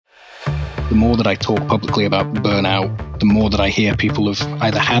The more that I talk publicly about burnout, the more that I hear people have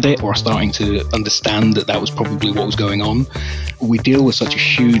either had it or are starting to understand that that was probably what was going on. We deal with such a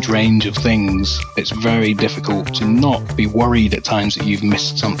huge range of things. It's very difficult to not be worried at times that you've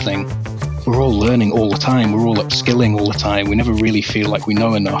missed something. We're all learning all the time. We're all upskilling all the time. We never really feel like we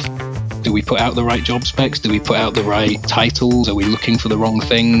know enough. Do we put out the right job specs? Do we put out the right titles? Are we looking for the wrong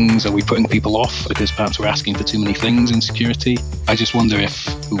things? Are we putting people off because perhaps we're asking for too many things in security? I just wonder if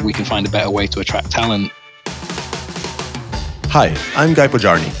we can find a better way to attract talent. Hi, I'm Guy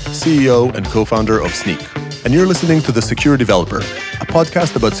Pojarny, CEO and co-founder of Sneak, and you're listening to The Secure Developer, a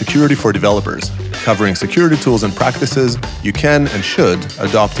podcast about security for developers, covering security tools and practices you can and should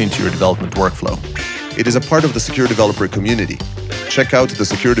adopt into your development workflow. It is a part of the Secure Developer community. Check out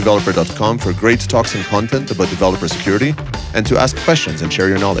thesecuredeveloper.com for great talks and content about developer security and to ask questions and share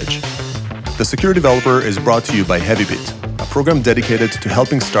your knowledge. The Secure Developer is brought to you by HeavyBit, a program dedicated to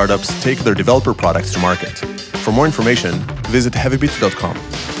helping startups take their developer products to market. For more information, visit heavybit.com.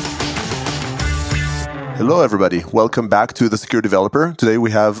 Hello, everybody. Welcome back to The Secure Developer. Today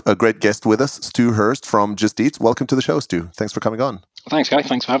we have a great guest with us, Stu Hirst from Just Eat. Welcome to the show, Stu. Thanks for coming on. Thanks, Guy.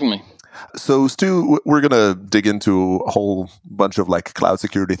 Thanks for having me. So, Stu, we're going to dig into a whole bunch of cloud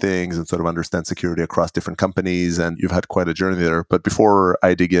security things and sort of understand security across different companies. And you've had quite a journey there. But before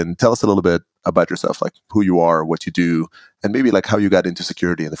I dig in, tell us a little bit about yourself, like who you are, what you do, and maybe how you got into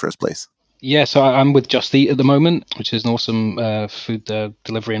security in the first place. Yeah, so I'm with Just Eat at the moment, which is an awesome food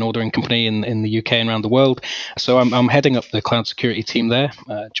delivery and ordering company in the UK and around the world. So I'm heading up the cloud security team there,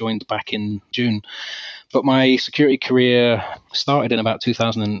 joined back in June. But my security career started in about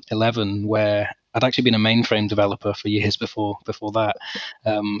 2011, where I'd actually been a mainframe developer for years before that,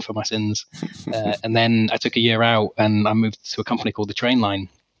 for my sins. And then I took a year out and I moved to a company called The Trainline,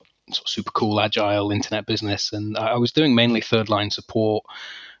 sort of super cool, agile internet business. And I was doing mainly third line support,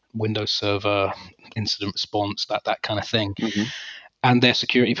 Windows Server, incident response, that kind of thing. Mm-hmm. And their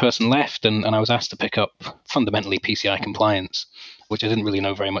security person left, and I was asked to pick up fundamentally PCI compliance, which I didn't really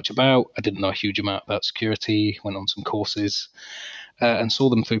know very much about. I didn't know a huge amount about security, went on some courses, and saw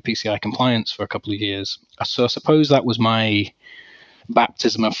them through PCI compliance for a couple of years. So I suppose that was my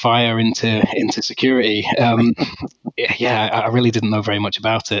baptism of fire into security. I really didn't know very much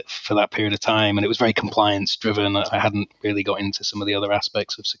about it for that period of time, and it was very compliance driven. I hadn't really got into some of the other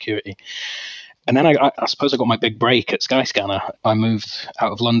aspects of security. And then I suppose I got my big break at Skyscanner. I moved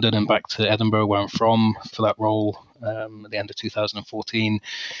out of London and back to Edinburgh, where I'm from, for that role at the end of 2014,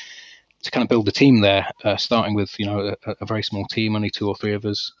 to kind of build the team there, starting with a very small team, only 2 or 3 of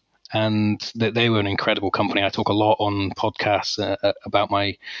us. And they were an incredible company. I talk a lot on podcasts about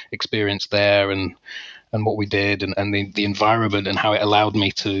my experience there and what we did and the environment and how it allowed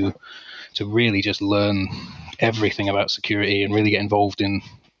me to really just learn everything about security and really get involved in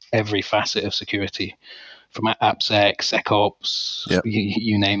every facet of security, from AppSec, SecOps, yep.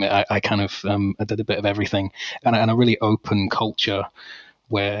 you name it. I kind of I did a bit of everything, and a really open culture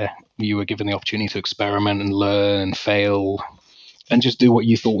where you were given the opportunity to experiment and learn and fail and just do what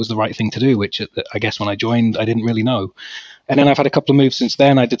you thought was the right thing to do, which I guess when I joined, I didn't really know. And then I've had a couple of moves since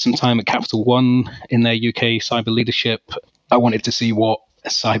then. I did some time at Capital One in their UK cyber leadership. I wanted to see what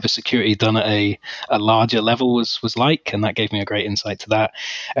cybersecurity done at a larger level was like, and that gave me a great insight to that.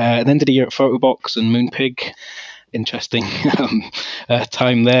 Then did a year at Photobox and Moonpig. Interesting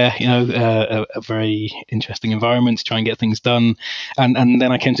time there, a very interesting environment to try and get things done. And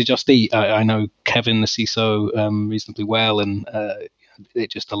then I came to Just Eat. I know Kevin, the CISO, reasonably well, and it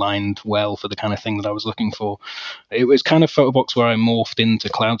just aligned well for the kind of thing that I was looking for. It was kind of Photobox where I morphed into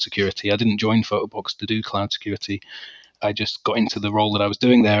cloud security. I didn't join Photobox to do cloud security. I just got into the role that I was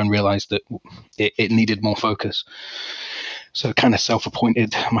doing there and realized that it needed more focus. So kind of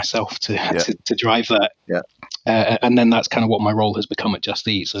self-appointed myself to drive that. Yeah. And then that's kind of what my role has become at Just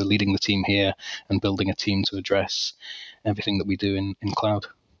Eat. So leading the team here and building a team to address everything that we do in cloud.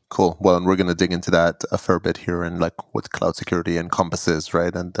 Cool. Well, and we're going to dig into that a fair bit here and what cloud security encompasses,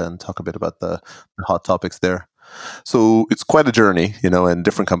 right? And then talk a bit about the hot topics there. So it's quite a journey, and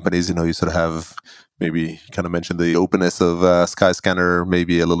different companies, you sort of have, maybe you kind of mentioned the openness of Skyscanner,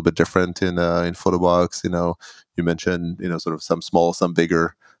 maybe a little bit different in Photobox. You mentioned, sort of some small, some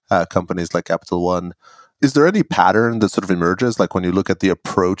bigger companies like Capital One. Is there any pattern that sort of emerges? Like when you look at the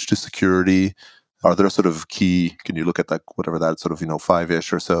approach to security, are there sort of key, can you look at whatever that sort of,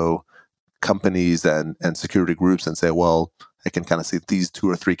 5-ish or so companies and security groups and say, well, I can kind of see these 2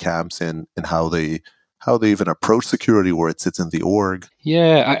 or 3 camps in how they even approach security, where it sits in the org?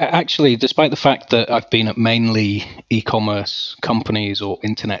 Yeah, actually, despite the fact that I've been at mainly e-commerce companies or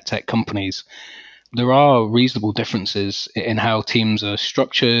internet tech companies, there are reasonable differences in how teams are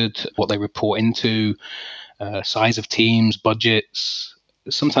structured, what they report into, size of teams, budgets.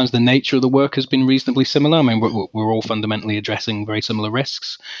 Sometimes the nature of the work has been reasonably similar. I mean, we're all fundamentally addressing very similar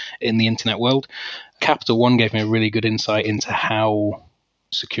risks in the internet world. Capital One gave me a really good insight into how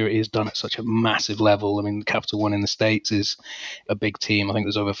security is done at such a massive level. I mean, Capital One in the States is a big team. I think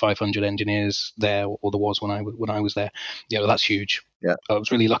there's over 500 engineers there, or there was when I was there. Yeah, that's huge. Yeah. I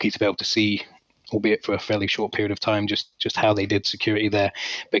was really lucky to be able to see, albeit for a fairly short period of time, just how they did security there.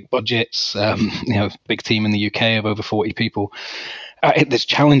 Big budgets, big team in the UK of over 40 people. There's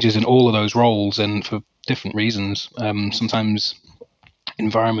challenges in all of those roles, and for different reasons. Sometimes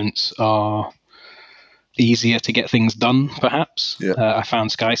environments are easier to get things done, perhaps. Yeah. I found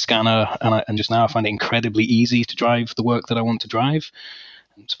Skyscanner, and just now I find it incredibly easy to drive the work that I want to drive.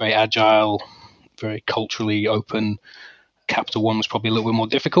 It's very agile, very culturally open. Capital One was probably a little bit more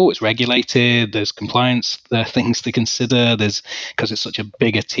difficult. It's regulated. There's compliance things to consider. Because it's such a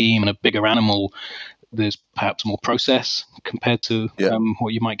bigger team and a bigger animal, there's perhaps more process compared to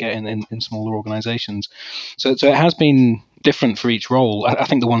what you might get in smaller organizations. So it has been different for each role. I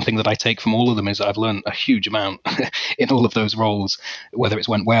think the one thing that I take from all of them is that I've learned a huge amount in all of those roles, whether it's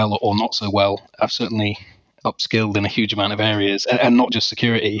went well or not so well. I've certainly upskilled in a huge amount of areas, and not just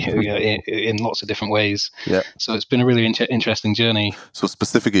security, in lots of different ways. Yeah. So it's been a really interesting journey. So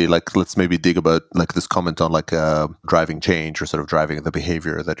specifically, like, let's maybe dig about like this comment on like driving change, or sort of driving the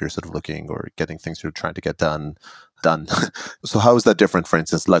behavior that you're sort of looking, or getting things you're trying to get done. So how is that different, for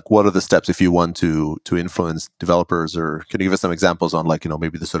instance? Like, what are the steps if you want to influence developers? Or can you give us some examples on, like,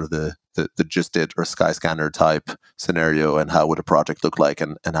 maybe the sort of the Just It or Skyscanner type scenario, and how would a project look like,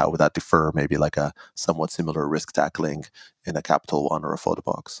 and how would that differ, maybe like a somewhat similar risk tackling in a Capital One or a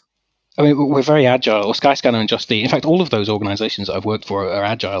Photobox? I mean, we're very agile. Skyscanner and Just Eat. In fact, all of those organizations that I've worked for are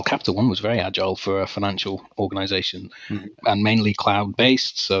agile. Capital One was very agile for a financial organization, and mainly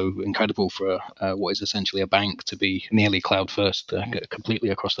cloud-based. So incredible for what is essentially a bank to be nearly cloud-first, completely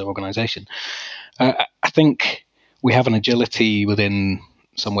across their organization. I think we have an agility within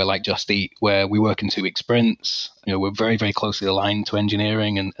somewhere like Just Eat, where we work in 2-week sprints. We're very, very closely aligned to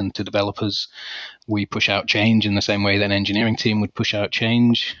engineering and to developers. We push out change in the same way that an engineering team would push out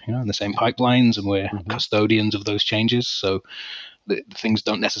change, in the same pipelines, and we're custodians of those changes. So the things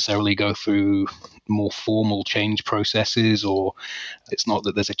don't necessarily go through more formal change processes, or it's not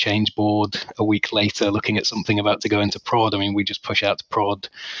that there's a change board a week later looking at something about to go into prod. I mean, we just push out to prod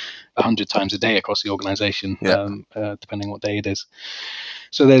 100 times a day across the organization, depending what day it is.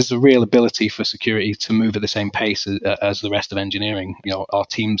 So there's a real ability for security to move at the same pace as the rest of engineering. Our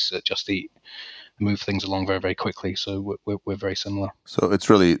teams at Just Eat move things along very, very quickly. So we're very similar. So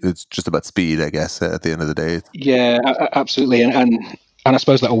it's just about speed, I guess, at the end of the day. Yeah, absolutely. And I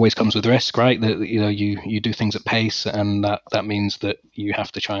suppose that always comes with risk, right? That you do things at pace, and that means that you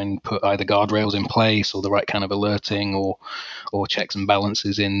have to try and put either guardrails in place, or the right kind of alerting, or checks and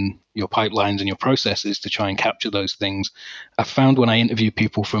balances in your pipelines and your processes to try and capture those things. I've found when I interview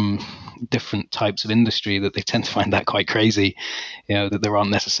people from different types of industry that they tend to find that quite crazy. That there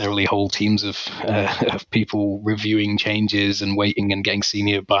aren't necessarily whole teams of people reviewing changes and waiting and getting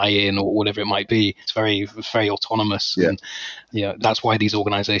senior buy-in or whatever it might be. It's very, very autonomous. Yeah. And that's why these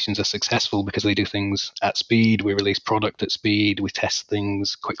organizations are successful, because they do things at speed. We release product at speed. We test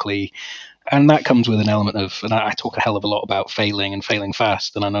things quickly. And that comes with an element of, and I talk a hell of a lot about failing and failing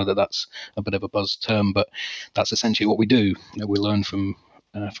fast. And I know that that's a bit of a buzz term, but that's essentially what we do. We learn from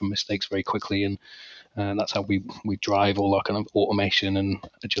mistakes very quickly, and that's how we drive all our kind of automation and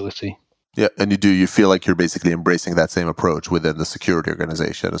agility. Yeah, and you feel like you're basically embracing that same approach within the security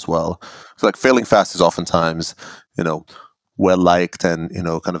organization as well. So, like, failing fast is oftentimes, well liked, and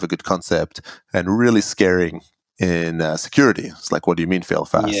kind of a good concept, and really scaring in security. It's like, what do you mean fail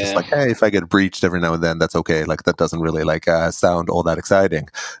fast? Yeah. It's like, hey, if I get breached every now and then, that's okay. Like, that doesn't really sound all that exciting.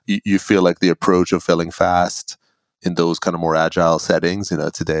 You feel like the approach of failing fast in those kind of more agile settings,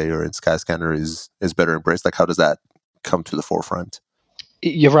 today or in Skyscanner is better embraced. Like, how does that come to the forefront?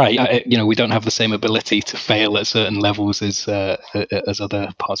 You're right. We don't have the same ability to fail at certain levels as other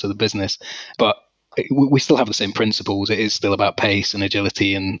parts of the business, but we still have the same principles. It is still about pace and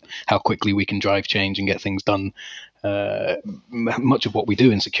agility and how quickly we can drive change and get things done. Much of what we do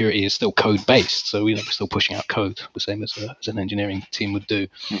in security is still code based, so we're still pushing out code the same as an engineering team would do.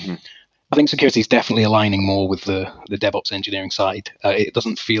 I think security is definitely aligning more with the DevOps engineering side. It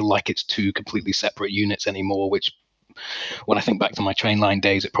doesn't feel like it's two completely separate units anymore, which, when I think back to my Trainline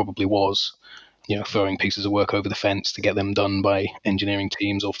days, it probably was. Throwing pieces of work over the fence to get them done by engineering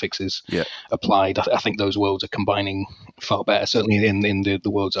teams, or fixes applied. I think those worlds are combining far better, certainly in the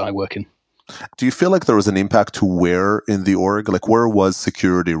worlds I work in. Do you feel like there was an impact to where in the org? Like, where was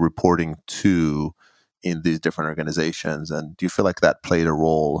security reporting to in these different organizations? And do you feel like that played a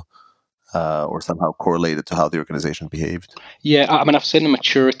role or somehow correlated to how the organization behaved? Yeah, I mean, I've seen the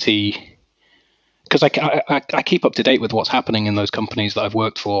maturity because I keep up to date with what's happening in those companies that I've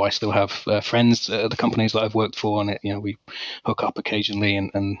worked for. I still have friends at the companies that I've worked for, and we hook up occasionally,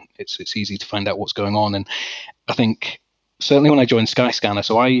 and it's easy to find out what's going on. And I think certainly when I joined Skyscanner,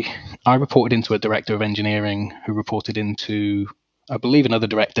 so I reported into a director of engineering who reported into, I believe, another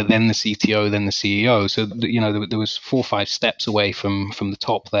director, then the CTO, then the CEO. So there was 4 or 5 steps away from the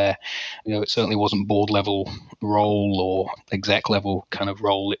top there. It certainly wasn't board level role or exec level kind of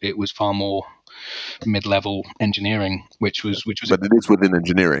role. It was far more mid-level engineering, which was But it is within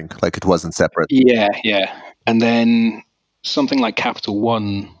engineering, like it wasn't separate. yeah. And then something like Capital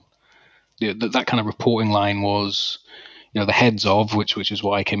One, that kind of reporting line was the heads of which is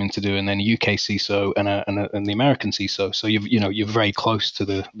what I came in to do, and then a UK CISO and the American CISO. So you're very close to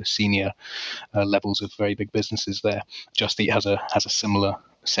the senior levels of very big businesses there. Just Eat has a similar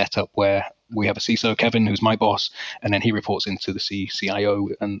setup where we have a CISO, Kevin, who's my boss, and then he reports into the CIO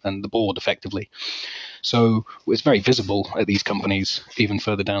and the board effectively. So it's very visible at these companies, even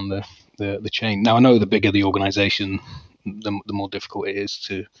further down the chain. Now I know the bigger the organization, the more difficult it is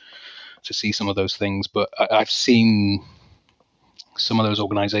to see some of those things. But I've seen some of those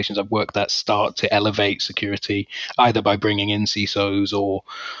organizations I've worked at start to elevate security either by bringing in CISOs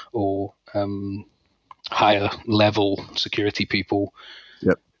or higher level security people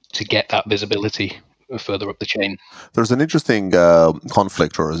Yep. to get that visibility further up the chain. There's an interesting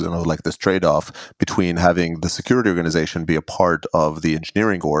conflict, or like this trade-off between having the security organization be a part of the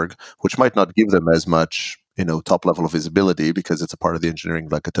engineering org, which might not give them as much top level of visibility because it's a part of the engineering,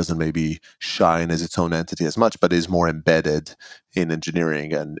 like it doesn't maybe shine as its own entity as much, but is more embedded in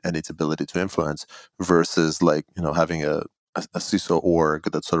engineering and its ability to influence, versus like having a CISO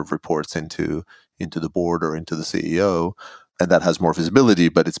org that sort of reports into the board or into the CEO, and that has more visibility,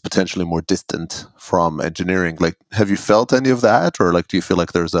 but it's potentially more distant from engineering. Like, have you felt any of that, or like do you feel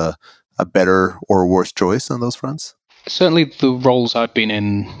like there's a better or worse choice on those fronts? Certainly, the roles I've been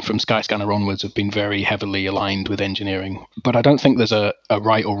in from Skyscanner onwards have been very heavily aligned with engineering. But I don't think there's a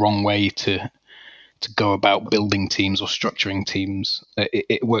right or wrong way to go about building teams or structuring teams.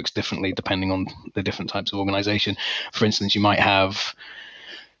 It works differently depending on the different types of organization. For instance, you might have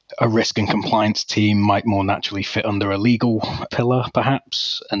a risk and compliance team might more naturally fit under a legal pillar,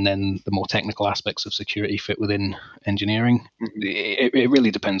 perhaps, and then the more technical aspects of security fit within engineering. It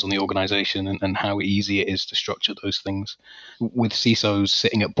really depends on the organization and how easy it is to structure those things. With CISOs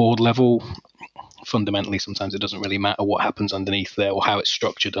sitting at board level, fundamentally, sometimes it doesn't really matter what happens underneath there or how it's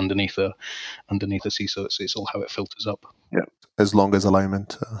structured underneath a CISO. It's all how it filters up. Yeah, as long as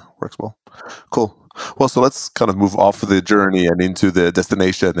alignment works well. Cool. Well, so let's kind of move off the journey and into the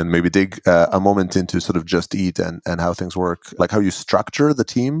destination, and maybe dig a moment into sort of Just Eat and how things work, like how you structure the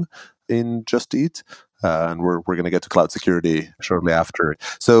team in Just Eat. And we're going to get to cloud security shortly after.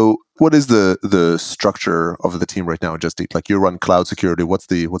 So, what is the structure of the team right now in Just Eat? Like, you run cloud security. What's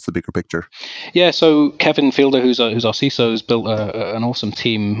the bigger picture? Yeah, so Kevin Fielder, who's our CISO, has built an awesome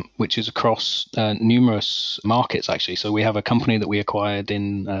team which is across numerous markets actually. So we have a company that we acquired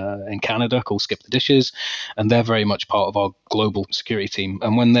in Canada called Skip the Dishes, and they're very much part of our global security team.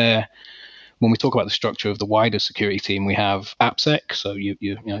 And when we talk about the structure of the wider security team, we have AppSec, so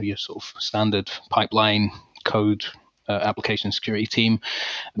your sort of standard pipeline code application security team.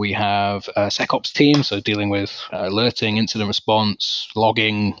 We have a SecOps team, so dealing with alerting, incident response,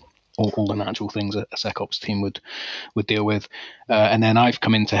 logging, all the natural things a SecOps team would deal with. And then I've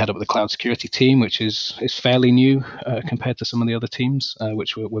come in to head up the cloud security team, which is fairly new compared to some of the other teams,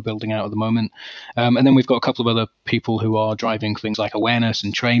 which we're building out at the moment. And then we've got a couple of other people who are driving things like awareness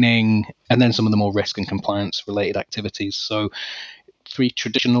and training, and then some of the more risk and compliance related activities. So 3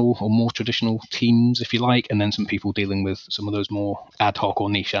 traditional or more traditional teams, if you like, and then some people dealing with some of those more ad hoc or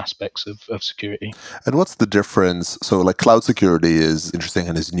niche aspects of security. And what's the difference? So, like, cloud security is interesting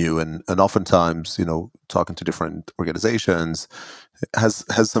and is new, and oftentimes, talking to different organizations, has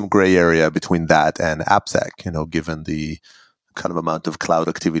some gray area between that and AppSec. Given the kind of amount of cloud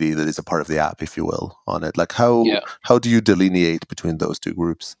activity that is a part of the app, if you will, on it. Like, how do you delineate between those two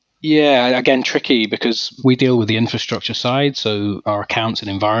groups? Yeah, again, tricky because we deal with the infrastructure side, so our accounts and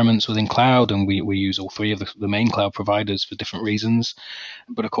environments within cloud, and we use all 3 of the main cloud providers for different reasons.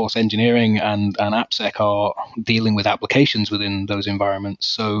 But of course, engineering and AppSec are dealing with applications within those environments.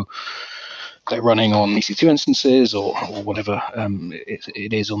 So they're running on EC2 instances or whatever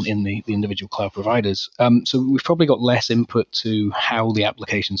it is in the individual cloud providers. So we've probably got less input to how the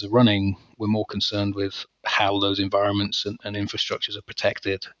applications are running. We're more concerned with how those environments and infrastructures are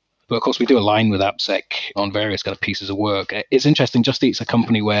protected. But of course, we do align with AppSec on various kind of pieces of work. It's interesting. Just Eat's a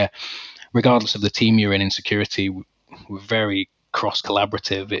company where, regardless of the team you're in security, we're very cross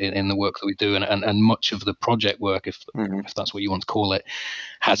collaborative in the work that we do, and much of the project work, if that's what you want to call it,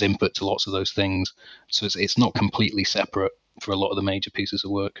 has input to lots of those things. So it's not completely separate for a lot of the major pieces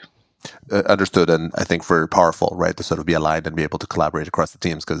of work. Understood, and I think very powerful, right, to sort of be aligned and be able to collaborate across the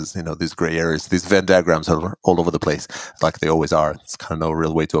teams, because these gray areas, these Venn diagrams are all over the place, like they always are. It's kind of no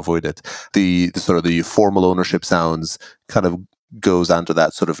real way to avoid it. The sort of the formal ownership sounds kind of goes onto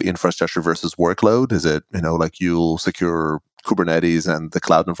that sort of infrastructure versus workload. Is it like you'll secure Kubernetes and the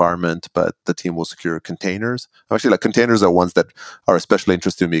cloud environment, but the team will secure containers? Actually, like containers are ones that are especially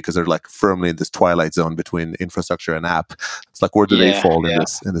interesting to me because they're like firmly in this twilight zone between infrastructure and app. It's like, where do they fall in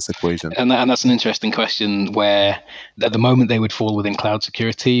this equation? And that's an interesting question. Where at the moment they would fall within cloud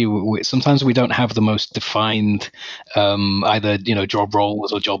security. Sometimes we don't have the most defined either job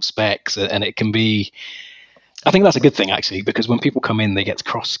roles or job specs, and it can be. I think that's a good thing, actually, because when people come in, they get to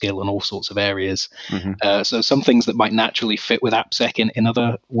cross skill in all sorts of areas. So some things that might naturally fit with AppSec in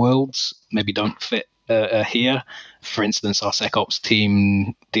other worlds maybe don't fit here. For instance, our SecOps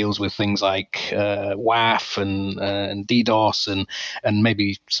team deals with things like WAF and DDoS, and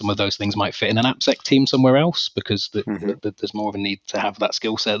maybe some of those things might fit in an AppSec team somewhere else, because there's more of a need to have that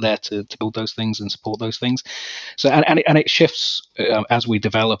skill set there to build those things and support those things. So and it shifts as we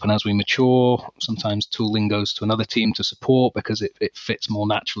develop and as we mature. Sometimes tooling goes to another team to support because it fits more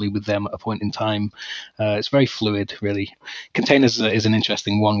naturally with them at a point in time. It's very fluid, really. Containers is an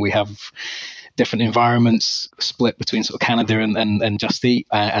interesting one. We have different environments split between sort of Canada and Just Eat,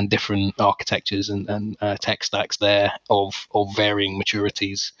 and different architectures and tech stacks there of varying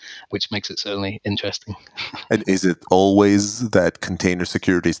maturities, which makes it certainly interesting. And is it always that container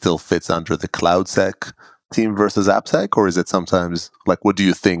security still fits under the CloudSec team versus AppSec, or is it sometimes like, what do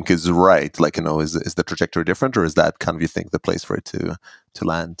you think is right? Like, is the trajectory different, or is that kind of, you think, the place for it to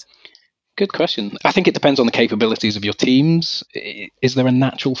land? Good question. I think it depends on the capabilities of your teams. Is there a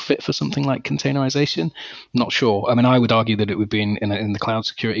natural fit for something like containerization? Not sure. I mean, I would argue that it would be in the cloud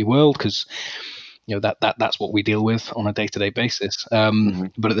security world, because that's what we deal with on a day-to-day basis.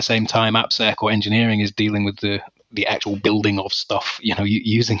 But at the same time, AppSec or engineering is dealing with the actual building of stuff,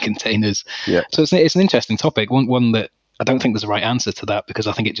 using containers. Yeah. So it's an interesting topic, one that I don't think there's a right answer to that, because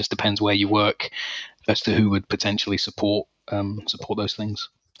I think it just depends where you work as to who would potentially support those things.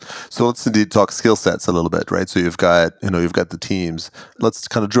 So let's indeed talk skill sets a little bit, right? So you've got the teams. Let's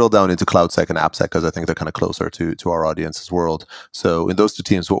kind of drill down into CloudSec and AppSec, because I think they're kind of closer to our audience's world. So in those two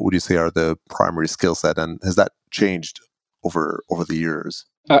teams, what would you say are the primary skill set, and has that changed over the years?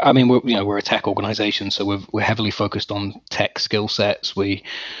 I mean, we're a tech organization, so we're heavily focused on tech skill sets. We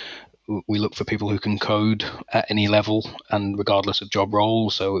look for people who can code at any level and regardless of job role.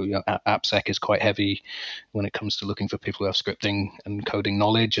 So AppSec is quite heavy when it comes to looking for people who have scripting and coding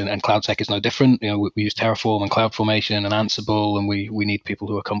knowledge, and CloudSec is no different. We use Terraform and CloudFormation and Ansible, and we need people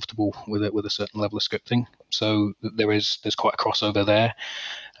who are comfortable with it, with a certain level of scripting. So there's quite a crossover there.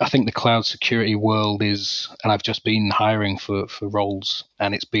 I think the cloud security world is, and I've just been hiring for roles,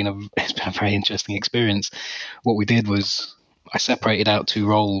 and it's been a very interesting experience. What we did was, I separated out two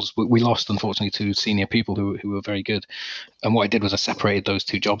roles. We lost, unfortunately, two senior people who were very good. And what I did was I separated those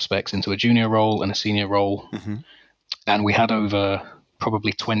two job specs into a junior role and a senior role. And we had over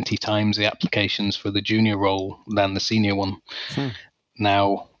probably 20 times the applications for the junior role than the senior one.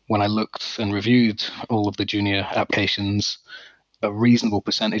 Now, when I looked and reviewed all of the junior applications, a reasonable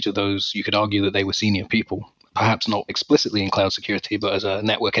percentage of those, you could argue that they were senior people. Perhaps not explicitly in cloud security, but as a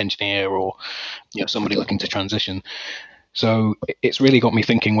network engineer or somebody looking to transition. So it's really got me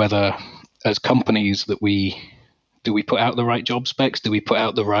thinking whether, as companies, do we put out the right job specs? Do we put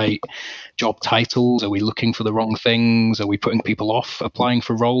out the right job titles? Are we looking for the wrong things? Are we putting people off applying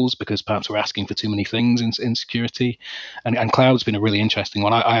for roles because perhaps we're asking for too many things in security? And cloud's been a really interesting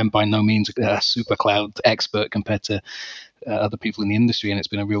one. I am by no means a super cloud expert compared to other people in the industry, and it's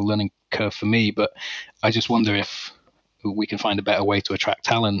been a real learning curve for me. But I just wonder if we can find a better way to attract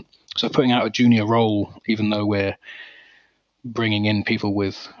talent. So putting out a junior role, even though we're bringing in people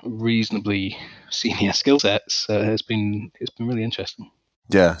with reasonably senior skill sets, it's been really interesting.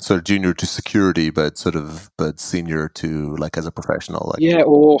 Yeah, sort of junior to security, but senior to, like, as a professional. Like, yeah,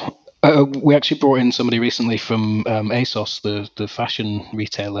 or We actually brought in somebody recently from ASOS, the fashion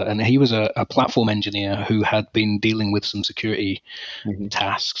retailer, and he was a platform engineer who had been dealing with some security Hmm.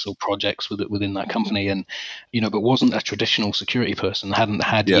 tasks or projects within that company, and but wasn't a traditional security person, hadn't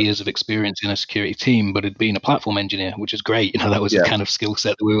had Yeah, years of experience in a security team, but had been a platform engineer, which is great. That was the yeah, kind of skill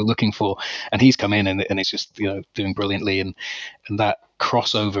set that we were looking for, and he's come in and it's just doing brilliantly, and that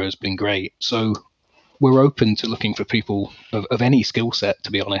crossover has been great. So we're open to looking for people of any skill set, to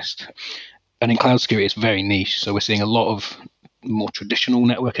be honest. And in cloud security, it's very niche. So we're seeing a lot of more traditional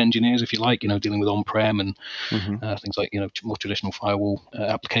network engineers, if you like, dealing with on-prem and hmm, things like, more traditional firewall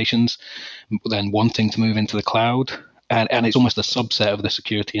applications, then wanting to move into the cloud. And it's almost a subset of the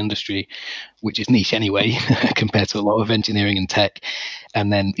security industry, which is niche anyway, compared to a lot of engineering and tech,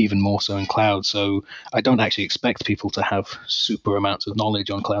 and then even more so in cloud. So I don't actually expect people to have super amounts of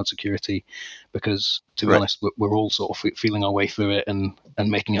knowledge on cloud security, because to be right. honest, we're all sort of feeling our way through it and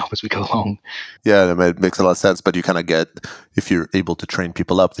making it up as we go along. Yeah, I mean, it makes a lot of sense. But you kind of get, if you're able to train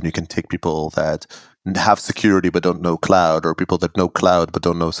people up, then you can take people that have security but don't know cloud, or people that know cloud but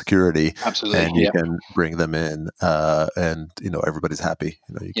don't know security, Absolutely. and you Yeah. can bring them in, and everybody's happy.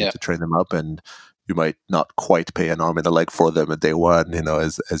 You get Yeah. to train them up, and you might not quite pay an arm and a leg for them at day one,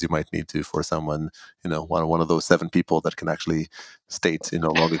 as you might need to for someone, one of those 7 people that can actually state,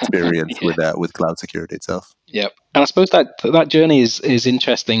 long experience Yeah. with cloud security itself. Yeah. And I suppose that journey is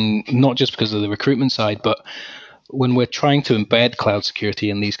interesting, not just because of the recruitment side, but when we're trying to embed cloud security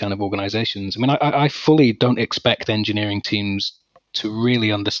in these kind of organizations. I mean, I fully don't expect engineering teams to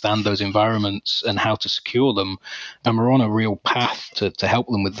really understand those environments and how to secure them. And we're on a real path to help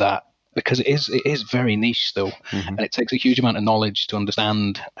them with that, because it is very niche still, Hmm. and it takes a huge amount of knowledge to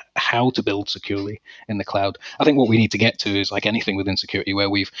understand how to build securely in the cloud. I think what we need to get to is like anything within security, where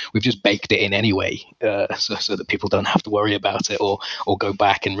we've just baked it in anyway, so that people don't have to worry about it, or go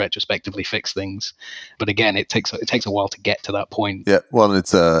back and retrospectively fix things. But again, it takes a while to get to that point. Yeah, well,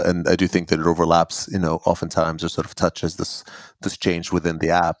 it's and I do think that it overlaps. Oftentimes or sort of touches this change within the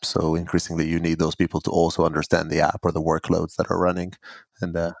app. So increasingly, you need those people to also understand the app or the workloads that are running,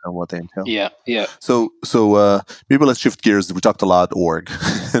 and what they entail. Yeah, yeah, So maybe let's shift gears. We talked a lot org.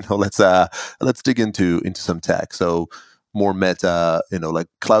 Let's dig into some tech. So more meta. Like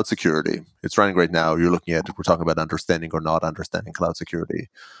cloud security. It's running right now. You're looking at. We're talking about understanding or not understanding cloud security.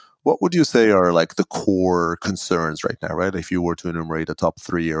 What would you say are like the core concerns right now, right? If you were to enumerate a top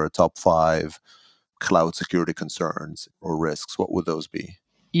 3 or a top 5 cloud security concerns or risks, what would those be?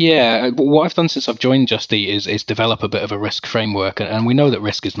 yeah. What I've done since I've joined Just Eat is develop a bit of a risk framework, and we know that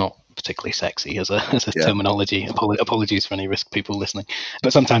risk is not particularly sexy as a as a Yeah. terminology. Apologies for any risk people listening,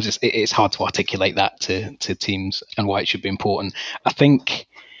 but sometimes it's hard to articulate that to teams and why it should be important. I think,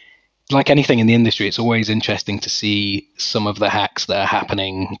 like anything in the industry, it's always interesting to see some of the hacks that are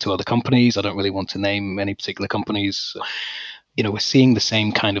happening to other companies. I don't really want to name any particular companies. We're seeing the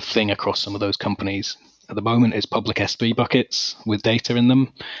same kind of thing across some of those companies. At the moment, is public S3 buckets with data in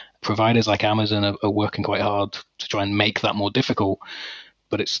them. Providers like Amazon are working quite hard to try and make that more difficult,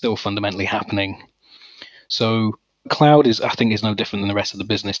 but it's still fundamentally happening. So cloud I think, is no different than the rest of the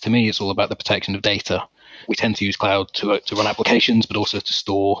business. To me, it's all about the protection of data. We tend to use cloud to run applications, but also to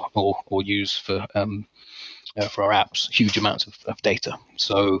store or use for our apps huge amounts of data.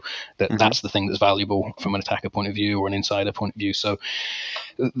 So Hmm. that's the thing that's valuable from an attacker point of view or an insider point of view. So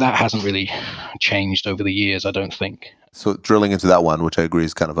that hasn't really changed over the years, I don't think. So drilling into that one, which I agree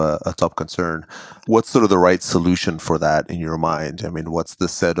is kind of a top concern, what's sort of the right solution for that in your mind? I mean, what's the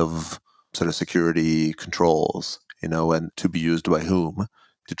set of sort of security controls, and to be used by whom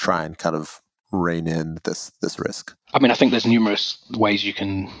to try and kind of rein in this risk? I mean, I think there's numerous ways you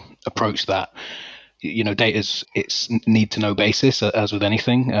can approach that. Data's it's need to know basis, as with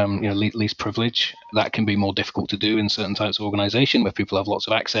anything. Least privilege, that can be more difficult to do in certain types of organization where people have lots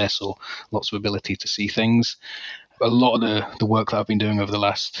of access or lots of ability to see things. A lot of the work that I've been doing over the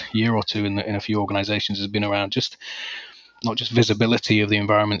last year or two in a few organizations has been around just not just visibility of the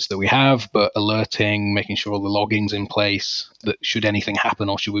environments that we have, but alerting, making sure all the logging's in place, that should anything happen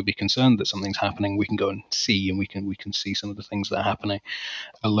or should we be concerned that something's happening, we can go and see, and we can see some of the things that are happening.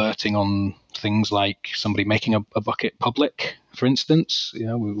 Alerting on things like somebody making a bucket public, for instance.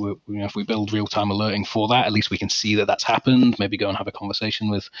 If we build real-time alerting for that, at least we can see that that's happened. Maybe go and have a conversation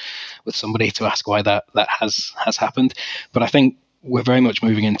with somebody to ask why that has happened. But I think we're very much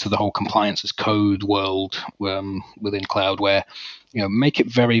moving into the whole compliance as code world within cloud, where make it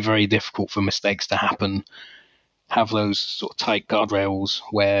very, very difficult for mistakes to happen. Have those sort of tight guardrails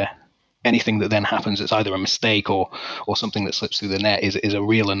where anything that then happens that's either a mistake or something that slips through the net is a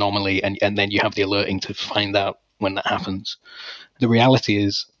real anomaly, and then you have the alerting to find out when that happens. The reality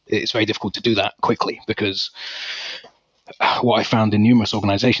is it's very difficult to do that quickly, because what I found in numerous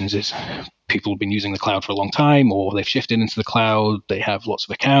organizations is people have been using the cloud for a long time, or they've shifted into the cloud. They have lots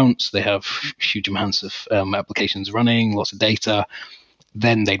of accounts. They have huge amounts of applications running, lots of data.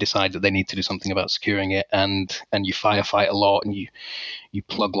 Then they decide that they need to do something about securing it, and you firefight a lot, and you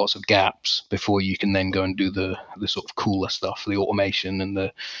plug lots of gaps before you can then go and do the sort of cooler stuff, the automation and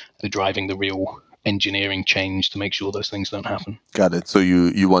the driving the real engineering change to make sure those things don't happen. Got it. So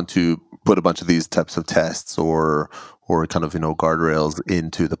you want to put a bunch of these types of tests or kind of guardrails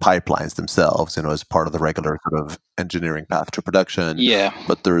into the pipelines themselves, as part of the regular sort of engineering path to production. Yeah.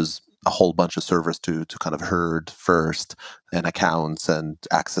 But there's a whole bunch of servers to kind of herd first, and accounts and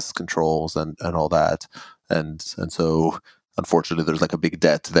access controls and all that. And so unfortunately there's like a big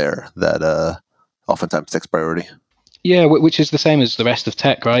debt there that oftentimes takes priority. Yeah, which is the same as the rest of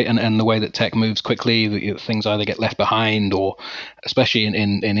tech, right? And the way that tech moves quickly, things either get left behind, or especially in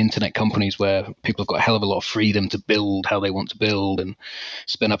internet companies where people have got a hell of a lot of freedom to build how they want to build and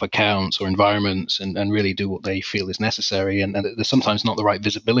spin up accounts or environments and really do what they feel is necessary. And there's sometimes not the right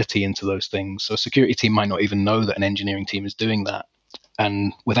visibility into those things. So a security team might not even know that an engineering team is doing that.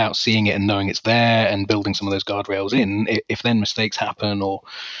 And without seeing it and knowing it's there and building some of those guardrails in, if then mistakes happen, or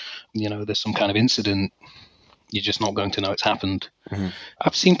there's some kind of incident, you're just not going to know it's happened. Mm-hmm.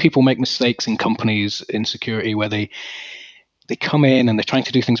 I've seen people make mistakes in companies in security where they come in and they're trying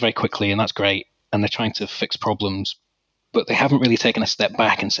to do things very quickly, and that's great, and they're trying to fix problems, but they haven't really taken a step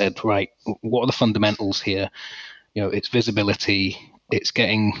back and said, right, what are the fundamentals here? It's visibility, it's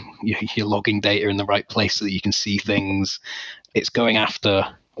getting your logging data in the right place so that you can see things, it's going after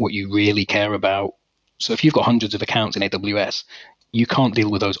what you really care about. So if you've got hundreds of accounts in AWS, you can't deal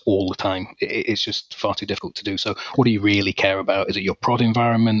with those all the time. It's just far too difficult to do. So what do you really care about? Is it your prod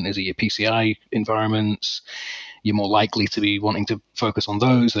environment? Is it your PCI environments? You're more likely to be wanting to focus on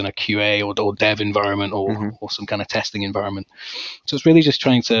those than a QA or dev environment or some kind of testing environment. So it's really just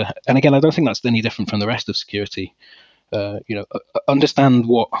trying to, and again, I don't think that's any different from the rest of security. Understand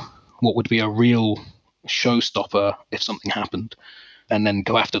what would be a real showstopper if something happened, and then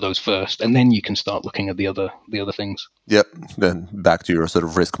go after those first, and then you can start looking at the other things. Yep. Then back to your sort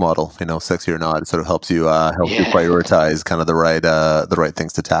of risk model, sexy or not, it sort of helps you you prioritize kind of the right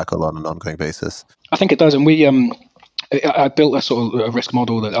things to tackle on an ongoing basis. I think it does, and I built a sort of a risk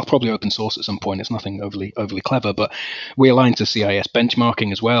model that I'll probably open source at some point. It's nothing overly clever, but we align to CIS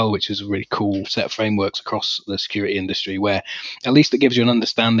benchmarking as well, which is a really cool set of frameworks across the security industry, where at least it gives you an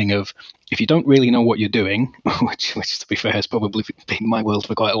understanding of, if you don't really know what you're doing, which to be fair has probably been my world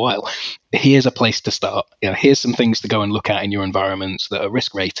for quite a while, here's a place to start. Here's some things to go and look at in your environments that are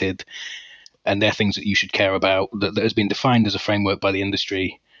risk rated, and they're things that you should care about, that has been defined as a framework by the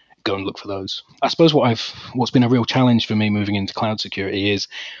industry. Go and look for those. I suppose what's been a real challenge for me moving into cloud security is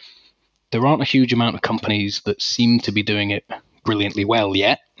there aren't a huge amount of companies that seem to be doing it brilliantly well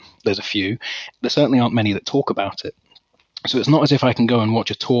yet. There's a few. There certainly aren't many that talk about it. So it's not as if I can go and watch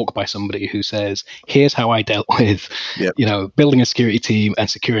a talk by somebody who says, here's how I dealt with, building a security team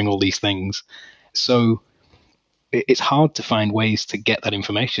and securing all these things. So it's hard to find ways to get that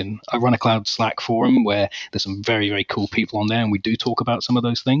information. I run a cloud Slack forum where there's some very, very cool people on there, and we do talk about some of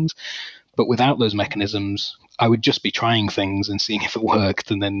those things. But without those mechanisms, I would just be trying things and seeing if it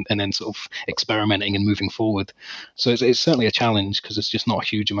worked, and then sort of experimenting and moving forward. So it's certainly a challenge, because there's just not a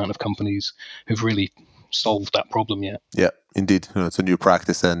huge amount of companies who've really solved that problem yet. Yeah, indeed. It's a new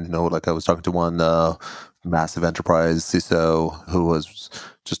practice, and like I was talking to one massive enterprise CISO who was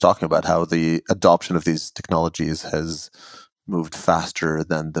just talking about how the adoption of these technologies has moved faster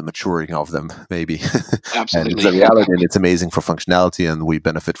than the maturing of them, maybe. Absolutely. And it's a reality, and it's amazing for functionality, and we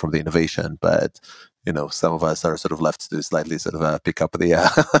benefit from the innovation. But some of us are sort of left to slightly sort of pick up the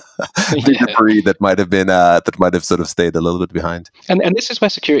debris that might have sort of stayed a little bit behind. And this is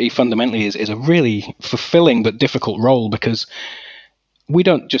where security fundamentally is a really fulfilling but difficult role, because we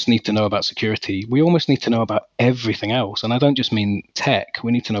don't just need to know about security. We almost need to know about everything else. And I don't just mean tech.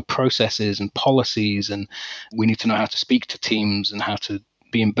 We need to know processes and policies, and we need to know how to speak to teams and how to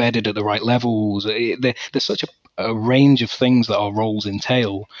be embedded at the right levels. There's such a range of things that our roles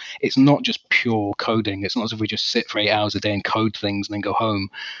entail. It's not just pure coding. It's not as if we just sit for 8 hours a day and code things and then go home.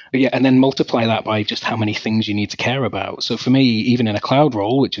 But and then multiply that by just how many things you need to care about. So for me, even in a cloud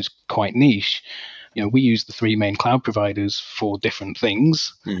role, which is quite niche, we use the 3 main cloud providers for different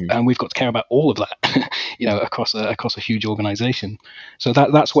things, and we've got to care about all of that, across a huge organization. So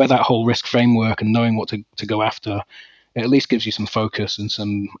that's where that whole risk framework and knowing what to go after it at least gives you some focus and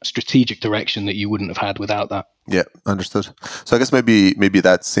some strategic direction that you wouldn't have had without that. Yeah, understood. So I guess maybe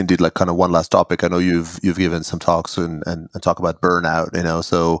that's indeed like kind of one last topic. I know you've given some talks and talk about burnout,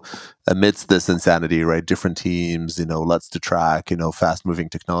 so amidst this insanity, right? Different teams, lots to track, fast moving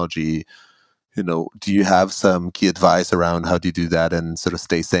technology. Do you have some key advice around how do you do that and sort of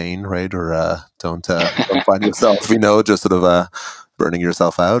stay sane, right? Or don't find yourself, just sort of burning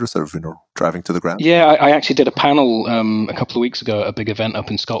yourself out or sort of, driving to the ground? Yeah, I actually did a panel a couple of weeks ago at a big event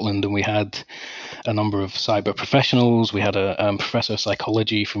up in Scotland, and we had a number of cyber professionals. We had a professor of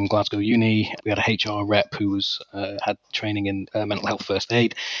psychology from Glasgow Uni. We had a HR rep who had training in mental health first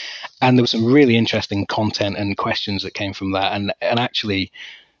aid, and there was some really interesting content and questions that came from that. And actually,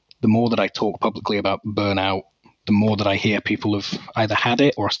 the more that I talk publicly about burnout, the more that I hear people have either had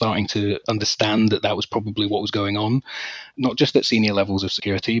it or are starting to understand that that was probably what was going on, not just at senior levels of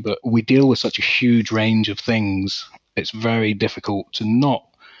security, but we deal with such a huge range of things. It's very difficult to not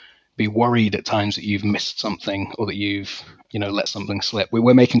be worried at times that you've missed something or that you've let something slip.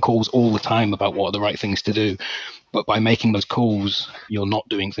 We're making calls all the time about what are the right things to do, but by making those calls, you're not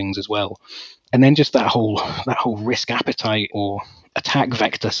doing things as well. And then just that whole risk appetite or attack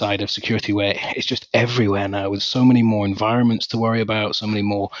vector side of security, where it's just everywhere now, with so many more environments to worry about, so many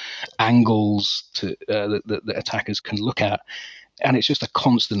more angles that attackers can look at. And it's just a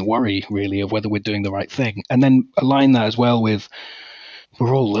constant worry, really, of whether we're doing the right thing. And then align that as well with,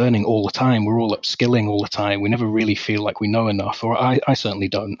 we're all learning all the time. We're all upskilling all the time. We never really feel like we know enough, or I certainly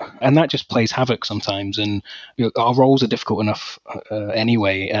don't. And that just plays havoc sometimes. And our roles are difficult enough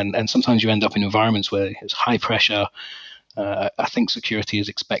anyway. And sometimes you end up in environments where it's high pressure. I think security is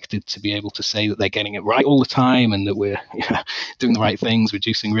expected to be able to say that they're getting it right all the time and that we're doing the right things,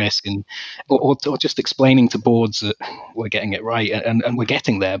 reducing risk, and or just explaining to boards that we're getting it right, and we're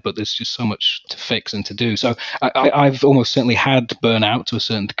getting there, but there's just so much to fix and to do. So I've almost certainly had burnout to a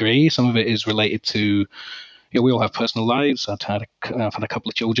certain degree. Some of it is related to, we all have personal lives. I've had a couple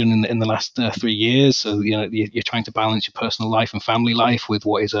of children in the last 3 years, so you're trying to balance your personal life and family life with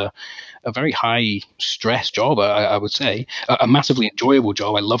what is a very high stress job. I would say a massively enjoyable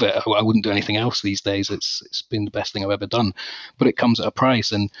job. I love it. I wouldn't do anything else these days. It's been the best thing I've ever done, but it comes at a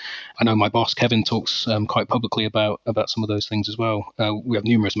price. And I know my boss Kevin talks quite publicly about some of those things as well. We have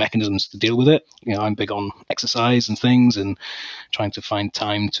numerous mechanisms to deal with it. I'm big on exercise and things, and trying to find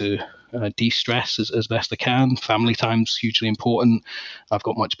time to de-stress as best I can. Family time's hugely important. I've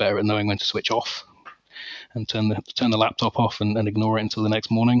got much better at knowing when to switch off and turn the laptop off and ignore it until the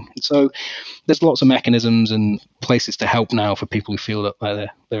next morning. So there's lots of mechanisms and places to help now for people who feel that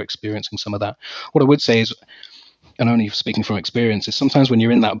they're experiencing some of that. What I would say is, and only speaking from experience, is sometimes when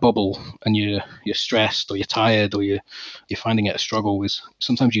you're in that bubble and you're stressed or you're tired or you're finding it a struggle, is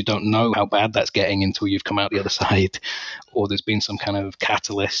sometimes you don't know how bad that's getting until you've come out the other side, or there's been some kind of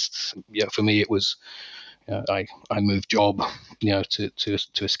catalyst. For me, it was I moved job, to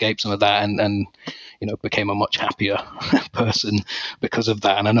escape some of that, and became a much happier person because of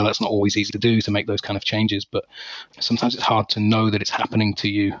that. And I know that's not always easy to do, to make those kind of changes, but sometimes it's hard to know that it's happening to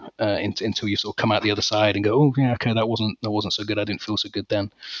you until you sort of come out the other side and go, oh yeah, okay, that wasn't so good. I didn't feel so good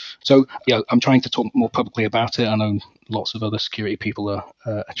then. So I'm trying to talk more publicly about it. I know lots of other security people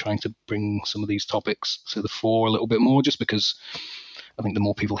are trying to bring some of these topics to the fore a little bit more, just because I think the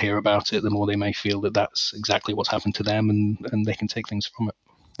more people hear about it, the more they may feel that that's exactly what's happened to them, and they can take things from it.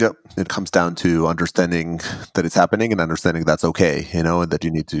 Yep. It comes down to understanding that it's happening and understanding that's okay, and that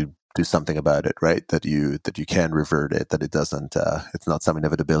you need to do something about it, right? That you can revert it, that it doesn't, it's not some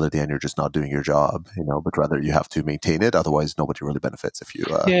inevitability and you're just not doing your job, but rather you have to maintain it. Otherwise, nobody really benefits if you.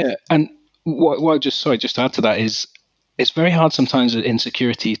 Yeah. And what just to add to that is, it's very hard sometimes in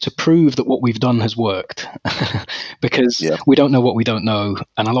security to prove that what we've done has worked because we don't know what we don't know.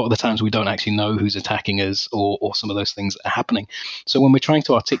 And a lot of the times we don't actually know who's attacking us or some of those things are happening. So when we're trying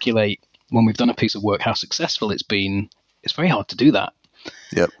to articulate, when we've done a piece of work, how successful it's been, it's very hard to do that.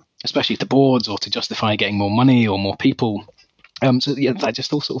 Yep. Especially to boards or to justify getting more money or more people. So that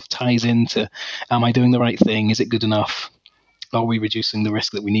just all sort of ties into, am I doing the right thing? Is it good enough? Are we reducing the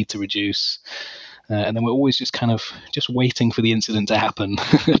risk that we need to reduce? And then we're always just kind of just waiting for the incident to happen,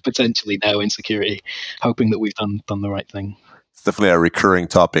 potentially now in security, hoping that we've done the right thing. It's definitely a recurring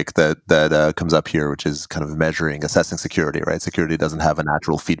topic that comes up here, which is kind of assessing security, right? Security doesn't have a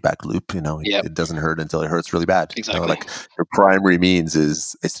natural feedback loop. Yep. It doesn't hurt until it hurts really bad. Exactly. Like your primary means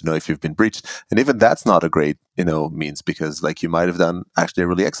is to know if you've been breached, and even that's not a great means, because like you might have done actually a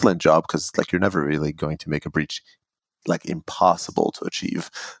really excellent job, because like you're never really going to make a breach like impossible to achieve.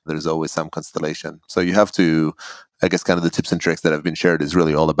 There's always some constellation. So you have to, I guess, kind of the tips and tricks that have been shared is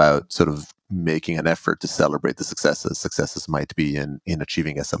really all about sort of making an effort to celebrate the successes. Successes might be in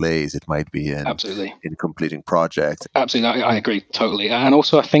achieving SLAs, it might be in completing projects. Absolutely, I agree totally. And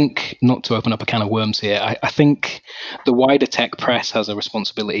also, I think, not to open up a can of worms here, I think the wider tech press has a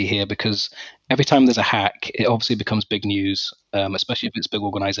responsibility here, because every time there's a hack, it obviously becomes big news, especially if it's big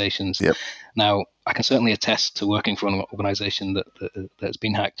organizations. Yep. Now, I can certainly attest to working for an organization that's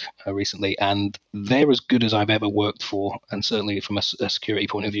been hacked recently, and they're as good as I've ever worked for, and certainly from a security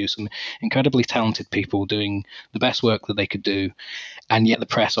point of view, some incredibly talented people doing the best work that they could do. And yet the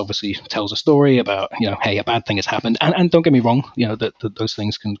press obviously tells a story about, hey, a bad thing has happened. And don't get me wrong, that those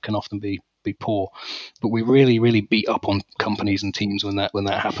things can often be poor. But we really, really beat up on companies and teams when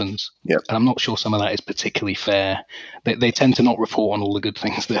that happens. Yep. And I'm not sure some of that is particularly fair. They tend to not report on all the good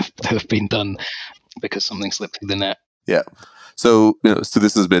things that have been done because something slipped through the net. Yeah. So, so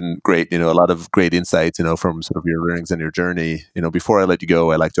this has been great, a lot of great insights, from sort of your learnings and your journey. Before I let you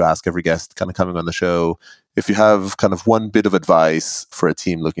go, I like to ask every guest kind of coming on the show, if you have kind of one bit of advice for a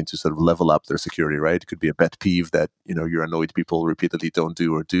team looking to sort of level up their security, right? It could be a pet peeve that, you're annoyed people repeatedly don't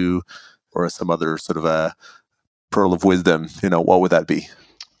do, or some other sort of a pearl of wisdom, what would that be?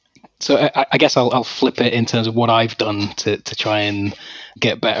 So I guess I'll flip it in terms of what I've done to try and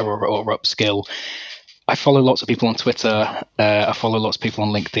get better or upskill. I follow lots of people on Twitter. I follow lots of people on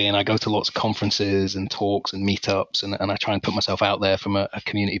LinkedIn. I go to lots of conferences and talks and meetups, and I try and put myself out there from a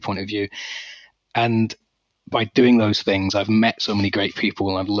community point of view. And by doing those things, I've met so many great people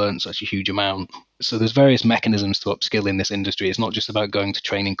and I've learned such a huge amount. So there's various mechanisms to upskill in this industry. It's not just about going to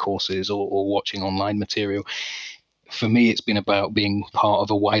training courses or watching online material. For me, it's been about being part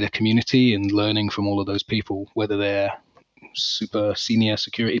of a wider community and learning from all of those people, whether they're super senior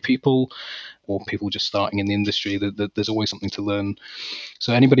security people or people just starting in the industry. There's always something to learn.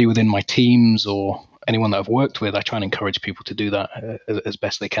 So anybody within my teams or anyone that I've worked with, I try and encourage people to do that as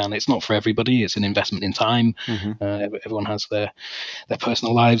best they can. It's not for everybody. It's an investment in time. Mm-hmm. Everyone has their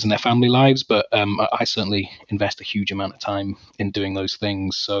personal lives and their family lives, but I certainly invest a huge amount of time in doing those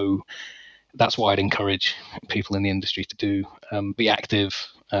things. So that's what I'd encourage people in the industry to do. Be active,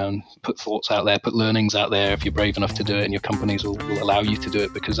 put thoughts out there, put learnings out there if you're brave enough to do it, and your companies will allow you to do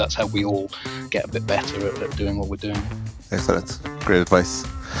it, because that's how we all get a bit better at doing what we're doing. Excellent. Great advice.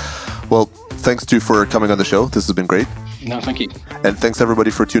 Well, thanks, Stu, for coming on the show. This has been great. No, thank you. And thanks, everybody,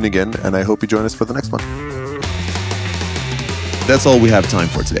 for tuning in, and I hope you join us for the next one. That's all we have time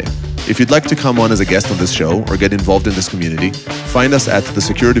for today. If you'd like to come on as a guest on this show or get involved in this community, find us at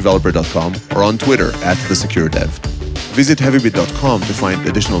thesecuredeveloper.com or on Twitter at thesecuredev. Visit heavybit.com to find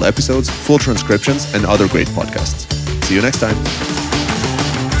additional episodes, full transcriptions, and other great podcasts. See you next time.